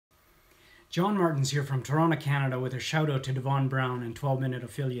John Martins here from Toronto, Canada with a shout out to Devon Brown and 12-Minute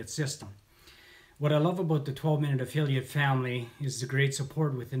Affiliate System. What I love about the 12-Minute Affiliate family is the great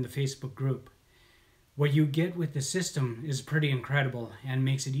support within the Facebook group. What you get with the system is pretty incredible and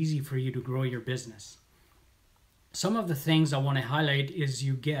makes it easy for you to grow your business. Some of the things I want to highlight is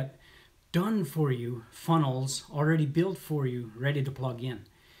you get done for you funnels already built for you, ready to plug in.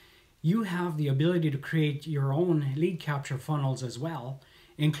 You have the ability to create your own lead capture funnels as well,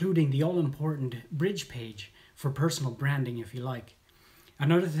 including the all-important bridge page for personal branding if you like.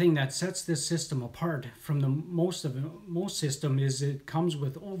 Another thing that sets this system apart from the most system is it comes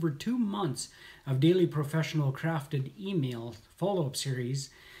with over 2 months of daily professional crafted email follow-up series.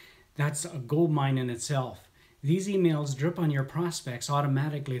 That's a gold mine in itself. These emails drip on your prospects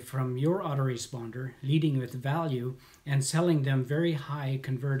automatically from your autoresponder, leading with value and selling them very high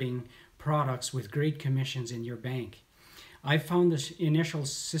converting products with great commissions in your bank. I found this initial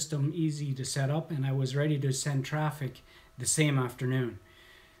system easy to set up and I was ready to send traffic the same afternoon.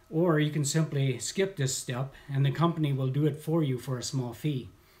 Or you can simply skip this step and the company will do it for you for a small fee.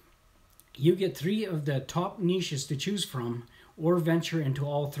 You get 3 of the top niches to choose from or venture into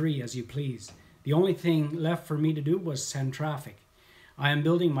all 3 as you please. The only thing left for me to do was send traffic. I am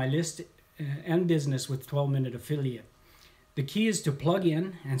building my list and business with 12-Minute Affiliate. The key is to plug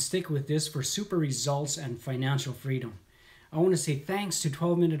in and stick with this for super results and financial freedom. I want to say thanks to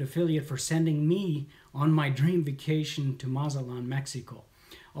 12-Minute Affiliate for sending me on my dream vacation to Mazatlan, Mexico.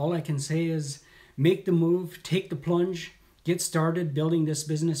 All I can say is make the move, take the plunge, get started building this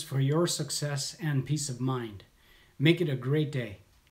business for your success and peace of mind. Make it a great day.